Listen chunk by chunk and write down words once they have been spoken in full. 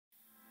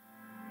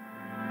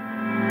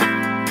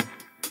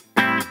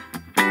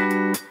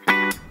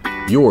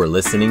You're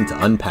listening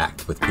to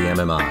Unpacked with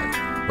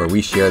PMMI, where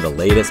we share the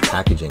latest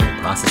packaging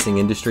and processing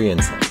industry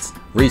insights,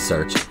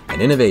 research,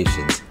 and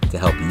innovations to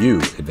help you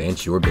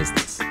advance your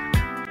business.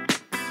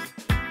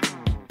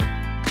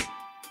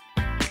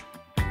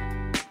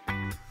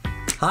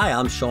 Hi,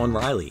 I'm Sean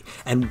Riley,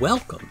 and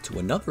welcome to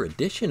another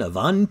edition of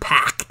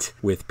Unpacked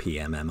with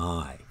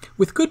PMMI.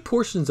 With good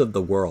portions of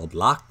the world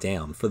locked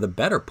down for the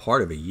better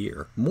part of a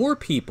year, more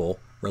people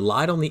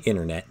relied on the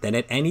internet than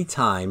at any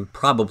time,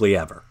 probably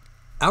ever.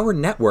 Our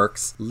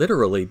networks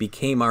literally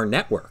became our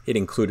network. It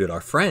included our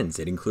friends,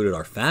 it included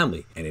our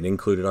family, and it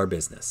included our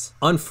business.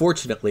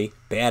 Unfortunately,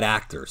 bad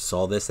actors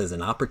saw this as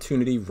an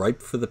opportunity ripe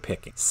for the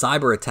picking.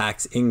 Cyber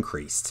attacks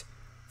increased.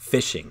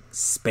 Phishing,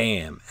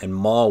 spam, and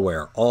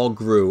malware all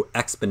grew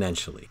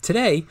exponentially.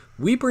 Today,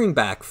 we bring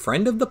back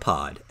friend of the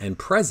pod and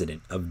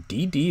president of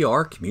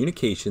DDR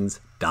Communications,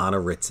 Donna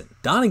Ritson.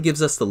 Donna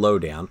gives us the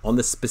lowdown on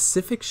the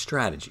specific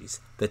strategies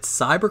that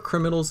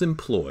cybercriminals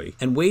employ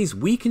and ways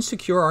we can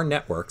secure our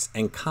networks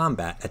and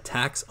combat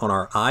attacks on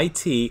our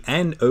IT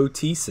and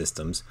OT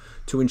systems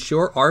to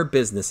ensure our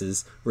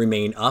businesses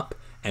remain up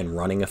and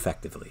running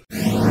effectively.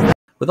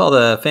 With all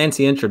the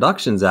fancy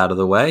introductions out of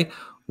the way,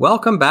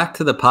 welcome back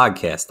to the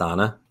podcast,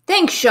 Donna.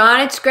 Thanks, Sean.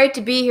 It's great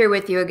to be here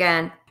with you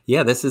again.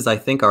 Yeah, this is, I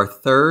think, our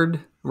third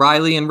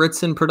Riley and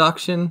Ritson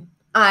production.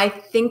 I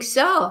think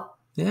so.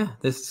 Yeah,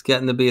 this is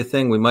getting to be a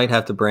thing. We might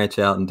have to branch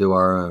out and do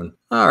our own.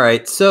 All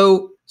right,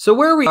 so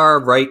where we are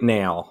right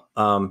now,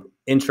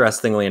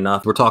 interestingly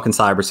enough, we're talking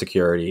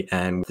cybersecurity,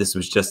 and this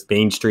was just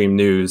mainstream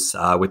news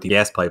with the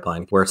gas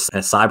pipeline, where a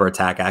cyber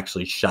attack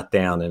actually shut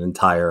down an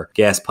entire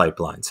gas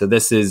pipeline. So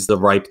this is the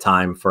ripe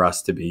time for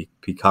us to be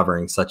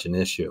covering such an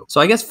issue.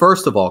 So I guess,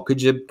 first of all,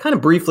 could you kind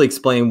of briefly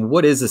explain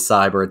what is a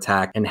cyber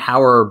attack and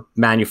how are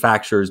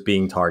manufacturers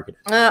being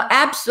targeted?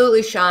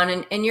 Absolutely,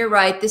 Sean. And you're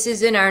right. This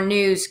is in our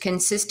news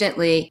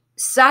consistently.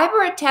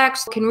 Cyber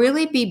attacks can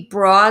really be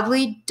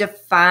broadly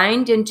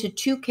defined into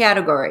two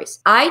categories.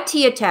 IT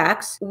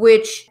attacks,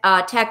 which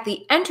attack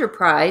the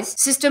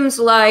enterprise, systems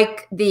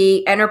like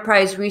the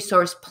enterprise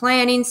resource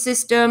planning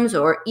systems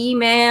or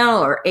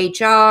email or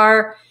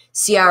HR,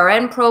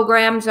 CRM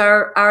programs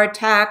are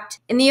attacked.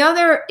 And the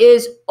other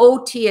is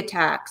OT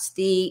attacks,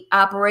 the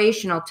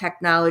operational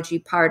technology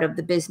part of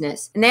the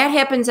business. And that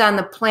happens on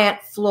the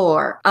plant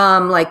floor,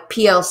 like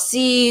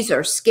PLCs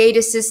or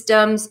SCADA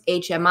systems,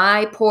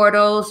 HMI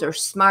portals, or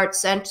smart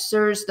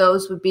sensors.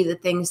 Those would be the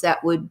things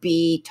that would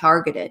be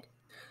targeted.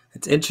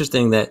 It's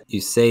interesting that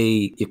you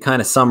say you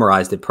kind of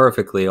summarized it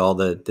perfectly, all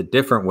the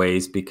different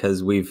ways,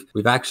 because we've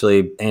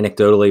actually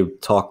anecdotally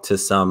talked to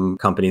some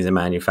companies in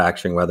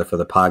manufacturing, whether for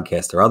the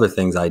podcast or other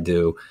things I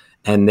do,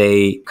 and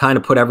they kind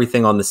of put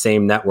everything on the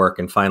same network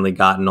and finally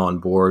gotten on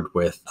board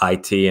with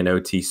IT and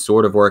OT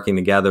sort of working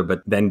together,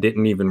 but then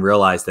didn't even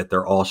realize that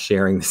they're all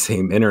sharing the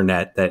same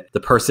internet, that the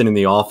person in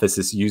the office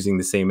is using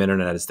the same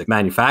internet as the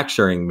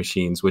manufacturing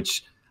machines,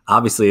 which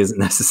obviously isn't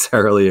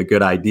necessarily a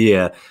good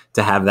idea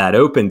to have that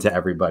open to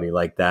everybody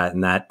like that.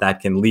 And that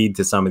can lead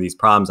to some of these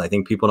problems. I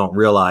think people don't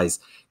realize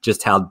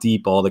just how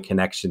deep all the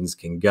connections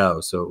can go.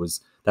 So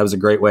that was a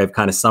great way of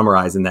kind of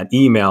summarizing that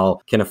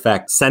email can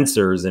affect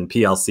sensors and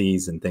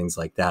PLCs and things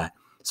like that.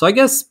 So I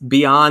guess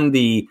beyond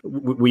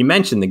we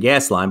mentioned the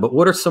gas line, but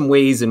what are some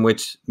ways in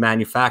which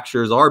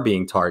manufacturers are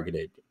being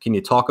targeted? Can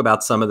you talk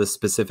about some of the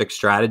specific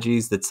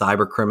strategies that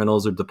cyber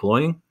criminals are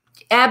deploying?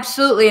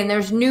 Absolutely. And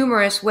there's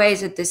numerous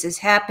ways that this is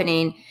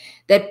happening,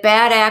 that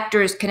bad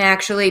actors can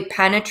actually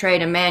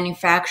penetrate a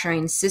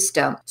manufacturing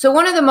system. So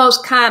one of the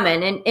most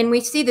common, and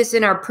we see this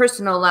in our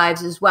personal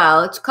lives as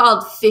well, it's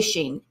called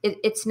phishing.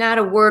 It's not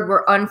a word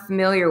we're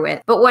unfamiliar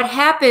with. But what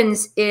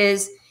happens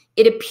is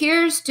it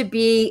appears to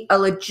be a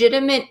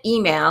legitimate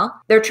email.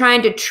 They're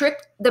trying to trick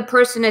the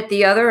person at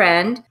the other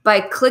end by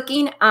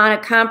clicking on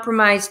a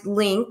compromised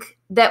link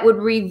that would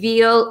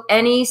reveal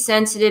any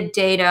sensitive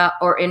data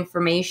or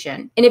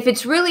information. And if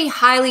it's really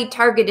highly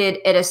targeted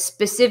at a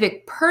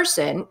specific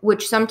person,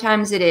 which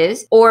sometimes it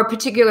is, or a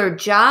particular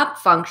job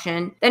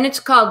function, then it's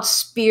called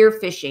spear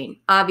phishing,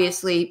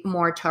 obviously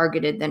more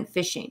targeted than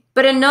phishing.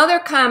 But another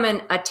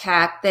common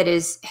attack that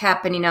is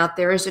happening out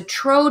there is a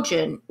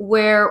Trojan,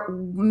 where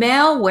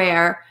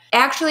malware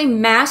actually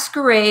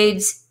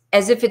masquerades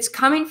as if it's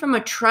coming from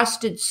a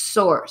trusted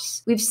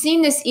source. We've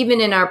seen this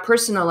even in our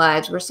personal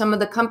lives, where some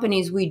of the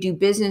companies we do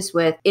business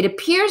with, it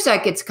appears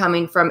like it's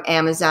coming from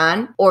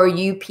Amazon or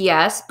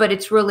UPS, but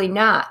it's really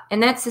not.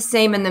 And that's the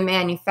same in the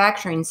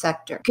manufacturing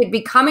sector. It could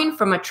be coming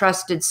from a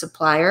trusted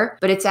supplier,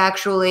 but it's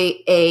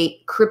actually a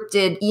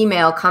crypted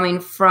email coming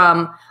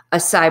from a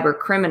cyber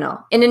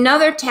criminal. In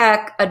another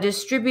attack, a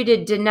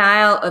distributed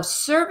denial of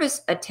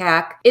service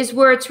attack is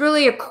where it's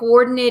really a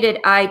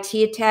coordinated IT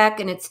attack,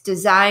 and it's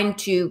designed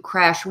to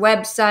crash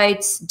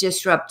websites,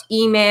 disrupt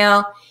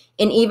email,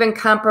 and even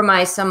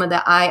compromise some of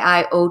the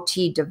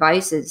IIoT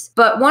devices.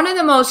 But one of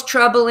the most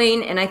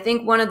troubling, and I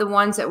think one of the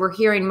ones that we're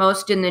hearing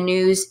most in the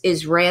news,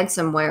 is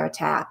ransomware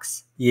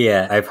attacks.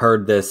 Yeah, I've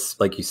heard this,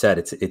 like you said,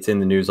 it's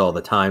in the news all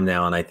the time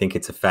now, and I think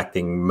it's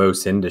affecting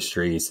most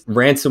industries.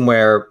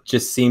 Ransomware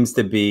just seems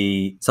to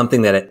be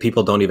something that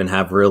people don't even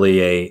have really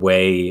a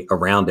way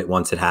around it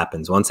once it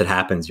happens. Once it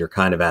happens, you're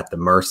kind of at the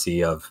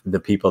mercy of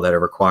the people that are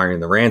requiring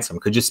the ransom.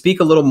 Could you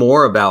speak a little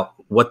more about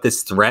what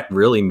this threat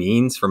really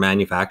means for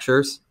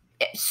manufacturers?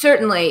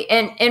 Certainly.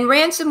 And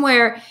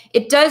ransomware,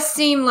 it does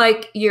seem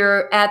like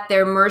you're at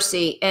their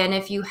mercy. And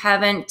if you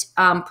haven't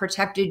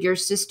protected your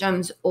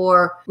systems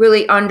or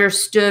really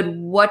understood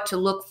what to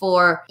look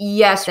for,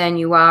 yes, then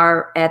you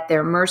are at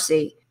their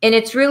mercy. And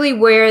it's really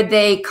where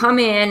they come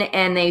in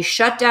and they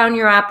shut down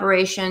your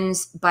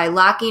operations by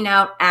locking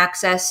out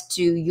access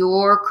to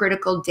your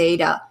critical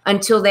data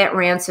until that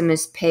ransom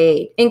is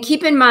paid. And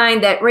keep in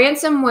mind that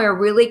ransomware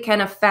really can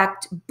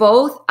affect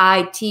both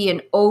IT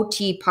and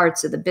OT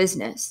parts of the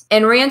business.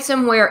 And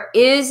ransomware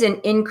is an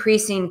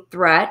increasing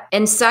threat,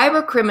 and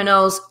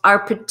cybercriminals are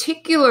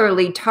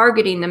particularly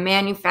targeting the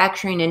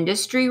manufacturing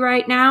industry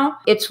right now.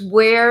 It's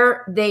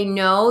where they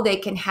know they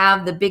can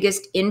have the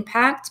biggest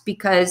impact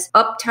because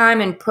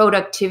uptime and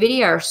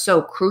productivity are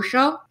so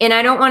crucial. And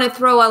I don't want to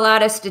throw a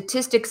lot of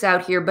statistics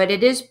out here, but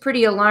it is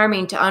pretty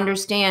alarming to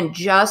understand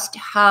just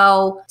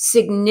how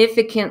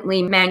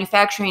significantly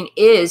manufacturing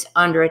is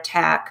under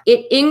attack.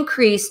 It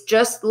increased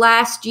just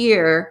last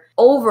year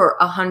over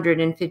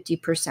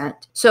 150%.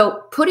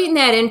 So putting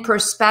that in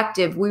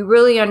perspective, we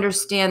really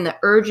understand the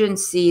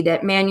urgency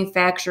that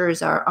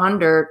manufacturers are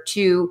under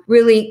to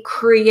really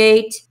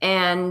create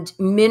and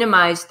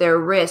minimize their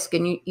risk.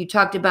 And you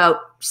talked about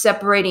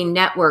separating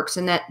networks,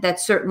 and that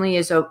certainly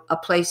is a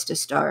place to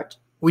start.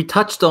 We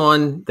touched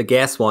on the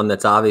gas one.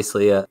 That's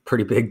obviously a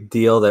pretty big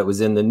deal that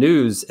was in the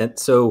news. And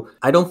so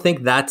I don't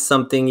think that's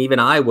something even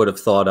I would have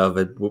thought of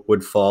it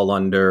would fall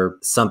under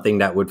something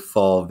that would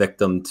fall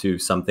victim to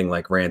something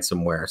like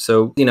ransomware.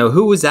 So,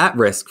 who was at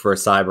risk for a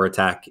cyber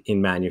attack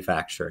in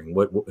manufacturing?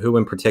 Who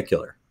in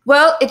particular?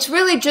 Well, it's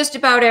really just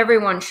about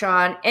everyone,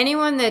 Sean.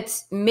 Anyone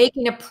that's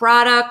making a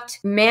product,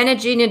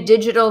 managing a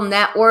digital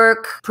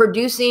network,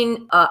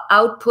 producing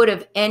output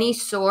of any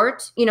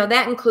sort,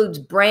 that includes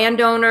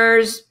brand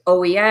owners,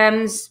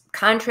 OEMs,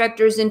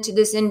 contractors into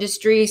this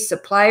industry,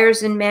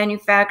 suppliers in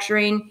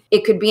manufacturing.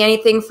 It could be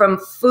anything from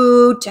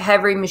food to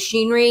heavy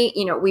machinery.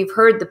 We've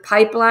heard the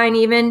pipeline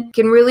even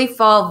can really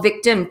fall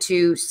victim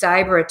to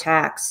cyber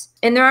attacks.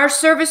 And there are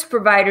service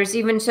providers,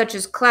 even such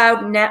as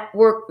cloud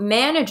network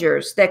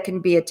managers, that can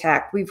be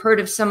attacked. We've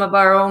heard of some of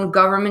our own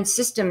government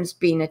systems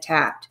being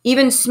attacked.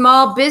 Even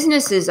small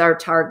businesses are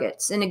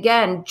targets. And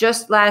again,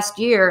 just last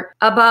year,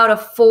 about a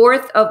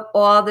fourth of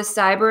all the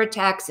cyber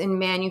attacks in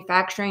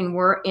manufacturing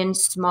were in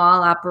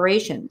small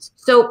operations.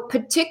 So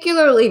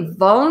particularly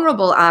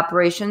vulnerable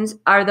operations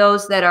are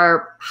those that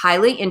are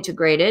highly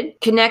integrated,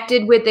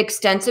 connected with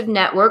extensive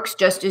networks,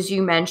 just as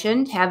you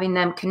mentioned, having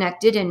them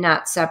connected and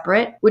not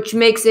separate, which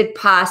makes it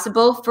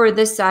possible for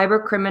the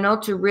cyber criminal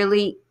to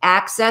really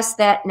access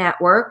that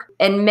network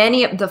and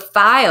many of the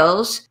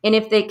files. And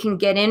if they can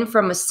get in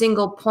from a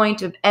single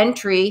point of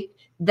entry,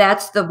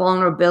 that's the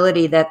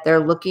vulnerability that they're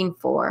looking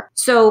for.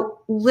 So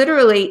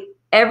literally,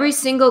 every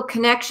single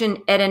connection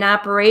at an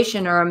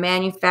operation or a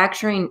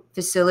manufacturing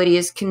facility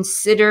is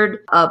considered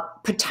a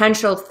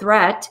potential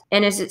threat,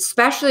 and is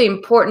especially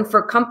important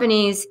for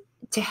companies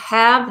to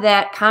have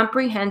that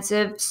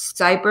comprehensive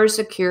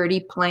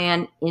cybersecurity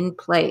plan in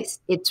place.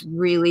 It's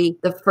really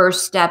the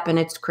first step, and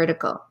it's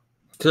critical.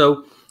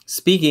 So,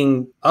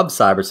 speaking of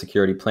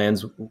cybersecurity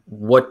plans,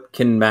 what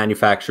can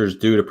manufacturers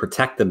do to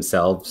protect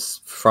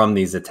themselves from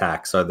these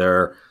attacks? Are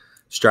there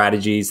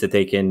strategies that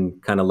they can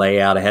kind of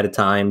lay out ahead of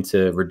time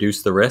to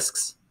reduce the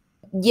risks?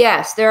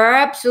 Yes, there are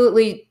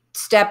absolutely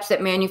steps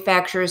that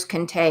manufacturers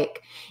can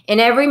take. And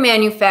every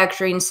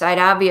manufacturing site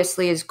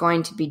obviously is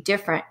going to be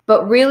different,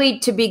 but really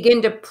to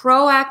begin to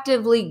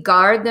proactively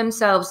guard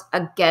themselves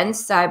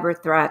against cyber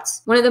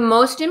threats, one of the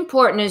most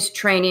important is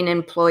training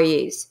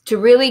employees, to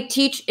really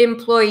teach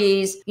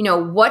employees,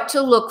 what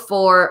to look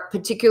for,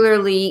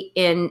 particularly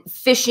in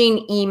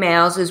phishing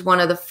emails is one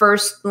of the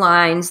first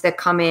lines that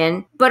come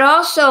in, but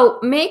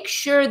also make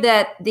sure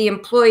that the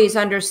employees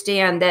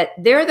understand that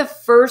they're the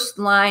first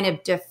line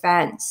of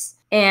defense.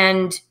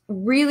 And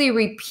really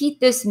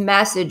repeat this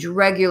message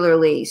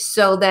regularly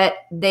so that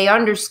they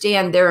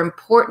understand their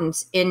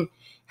importance in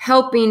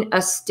helping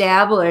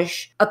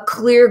establish a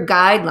clear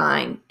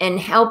guideline and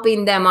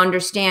helping them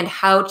understand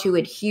how to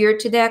adhere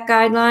to that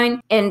guideline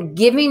and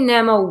giving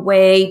them a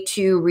way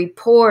to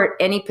report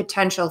any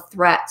potential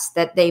threats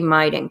that they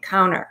might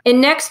encounter.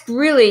 And next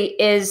really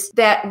is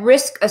that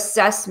risk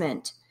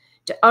assessment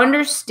to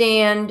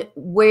understand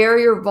where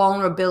your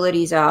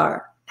vulnerabilities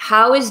are.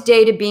 How is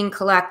data being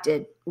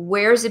collected?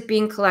 Where is it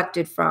being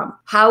collected from?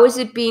 How is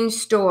it being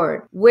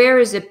stored? Where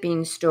is it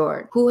being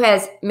stored? Who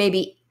has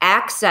maybe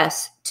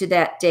access to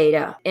that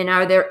data? And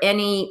are there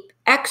any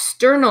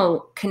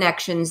external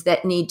connections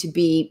that need to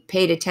be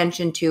paid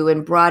attention to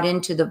and brought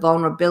into the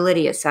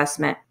vulnerability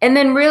assessment? And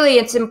then really,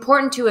 it's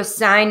important to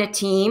assign a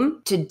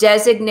team, to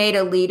designate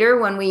a leader.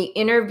 When we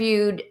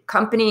interviewed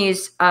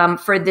companies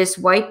for this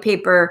white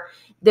paper,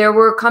 There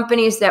were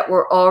companies that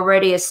were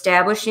already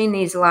establishing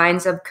these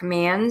lines of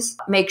commands,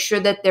 make sure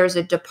that there's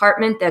a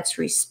department that's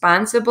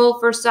responsible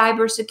for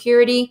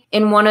cybersecurity.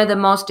 And one of the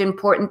most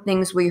important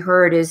things we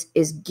heard is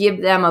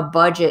give them a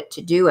budget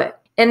to do it.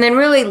 And then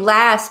really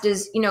last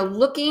is,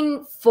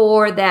 looking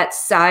for that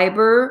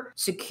cyber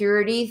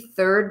security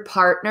third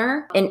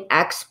partner, an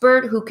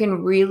expert who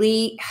can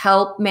really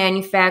help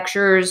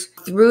manufacturers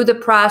through the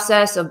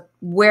process of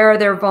where are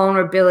their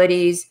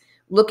vulnerabilities,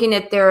 looking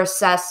at their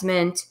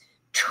assessment,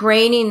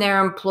 training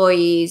their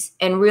employees,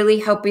 and really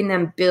helping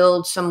them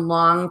build some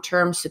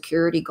long-term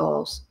security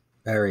goals.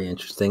 Very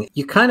interesting.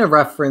 You kind of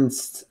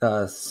referenced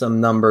some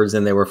numbers,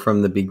 and they were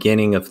from the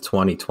beginning of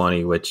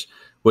 2020, which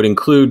would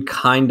include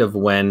kind of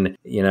when,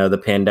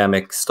 the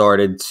pandemic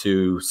started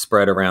to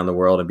spread around the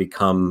world and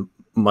become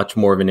much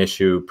more of an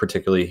issue,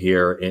 particularly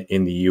here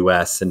in the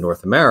US and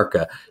North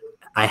America.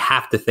 I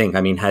have to think,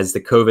 has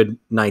the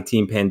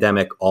COVID-19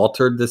 pandemic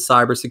altered the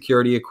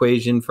cybersecurity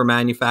equation for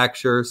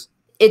manufacturers?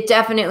 It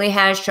definitely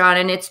has, Sean,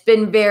 and it's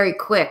been very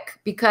quick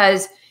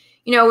because,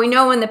 we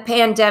know when the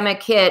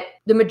pandemic hit,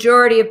 the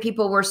majority of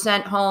people were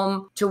sent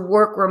home to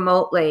work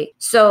remotely.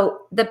 So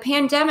the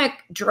pandemic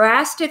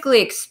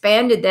drastically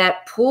expanded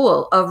that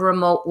pool of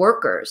remote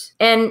workers.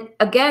 And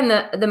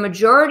again, the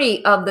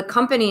majority of the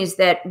companies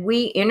that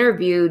we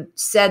interviewed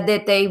said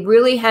that they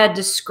really had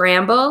to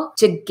scramble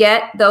to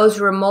get those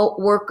remote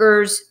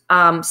workers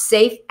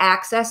safe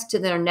access to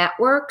their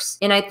networks.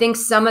 And I think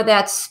some of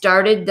that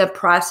started the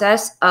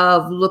process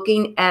of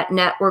looking at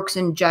networks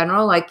in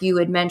general, like you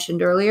had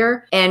mentioned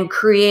earlier, and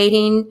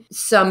creating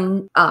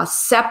some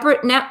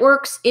separate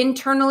networks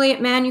internally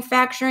at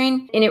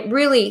manufacturing. And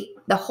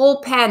the whole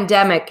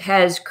pandemic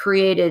has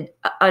created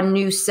a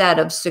new set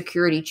of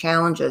security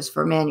challenges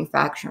for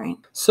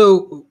manufacturing.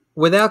 So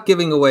without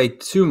giving away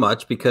too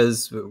much,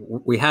 because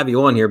we have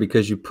you on here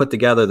because you put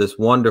together this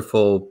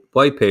wonderful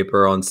white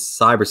paper on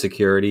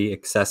cybersecurity,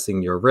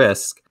 assessing your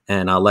risk.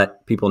 And I'll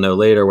let people know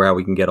later where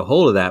we can get a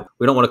hold of that.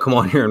 We don't want to come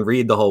on here and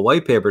read the whole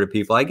white paper to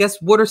people. I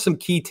guess, what are some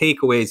key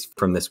takeaways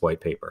from this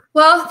white paper?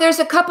 Well, there's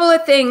a couple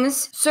of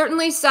things.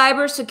 Certainly,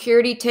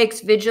 cybersecurity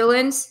takes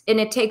vigilance and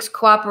it takes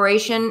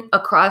cooperation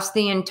across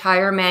the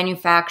entire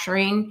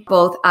manufacturing,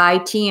 both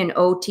IT and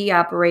OT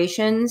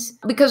operations,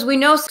 because we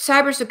know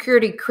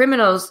cybersecurity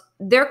criminals,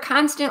 they're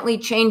constantly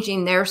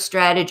changing their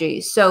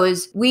strategies. So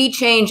as we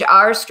change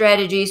our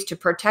strategies to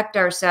protect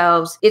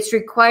ourselves, it's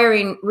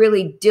requiring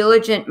really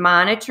diligent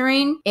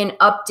monitoring and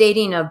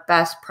updating of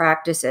best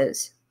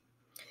practices.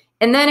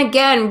 And then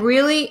again,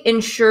 really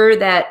ensure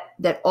that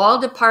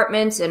all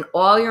departments and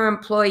all your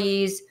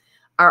employees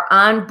are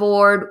on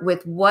board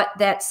with what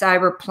that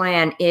cyber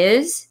plan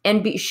is.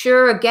 And be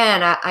sure,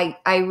 again,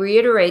 I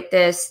reiterate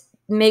this,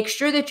 make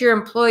sure that your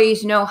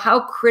employees know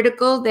how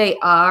critical they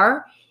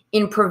are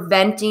in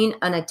preventing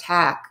an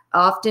attack.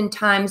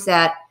 Oftentimes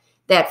that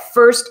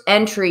first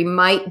entry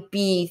might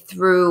be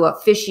through a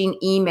phishing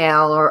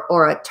email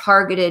or a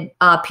targeted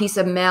piece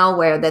of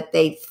malware that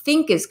they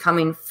think is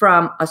coming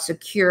from a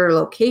secure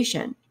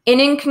location. And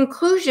in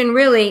conclusion,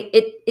 really,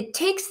 it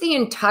takes the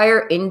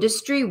entire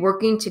industry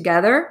working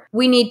together.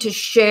 We need to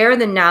share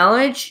the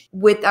knowledge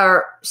with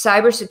our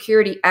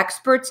cybersecurity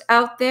experts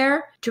out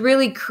there to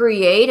really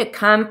create a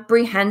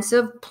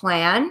comprehensive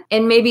plan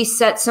and maybe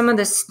set some of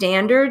the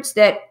standards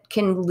that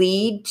can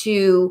lead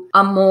to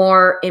a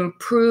more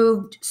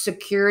improved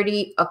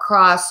security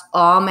across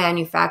all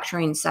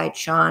manufacturing sites,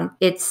 Sean.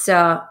 It's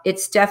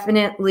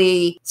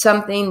definitely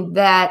something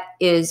that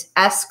is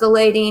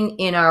escalating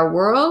in our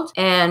world,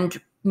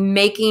 and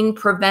making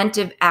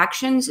preventive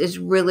actions is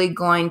really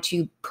going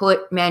to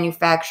put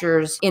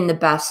manufacturers in the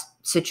best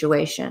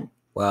situation.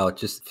 Wow, it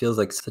just feels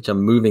like such a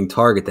moving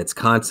target that's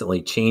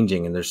constantly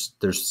changing, and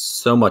there's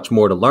so much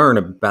more to learn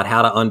about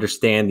how to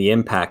understand the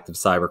impact of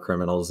cyber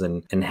criminals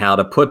and how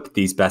to put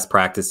these best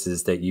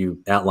practices that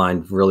you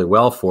outlined really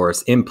well for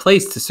us in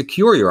place to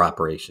secure your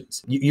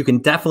operations. You can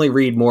definitely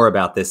read more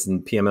about this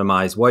in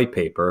PMMI's white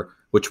paper,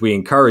 which we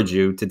encourage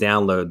you to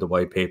download the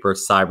white paper,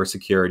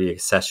 Cybersecurity,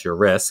 Assess Your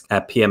Risk,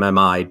 at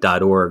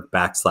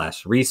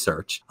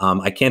pmmi.org/research.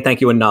 I can't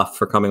thank you enough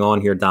for coming on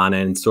here, Donna,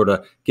 and sort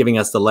of giving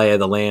us the lay of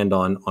the land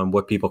on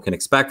what people can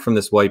expect from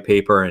this white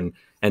paper and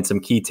some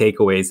key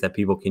takeaways that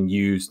people can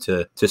use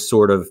to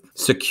sort of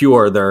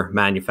secure their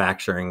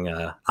manufacturing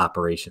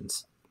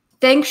operations.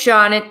 Thanks,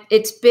 Sean.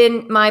 It's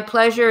been my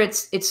pleasure.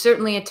 It's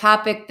certainly a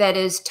topic that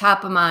is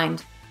top of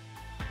mind.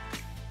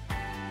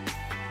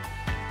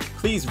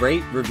 Please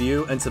rate,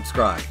 review, and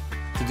subscribe.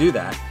 To do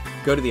that,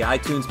 go to the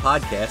iTunes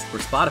podcast or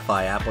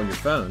Spotify app on your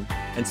phone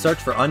and search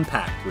for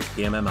Unpacked with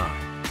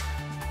PMMI.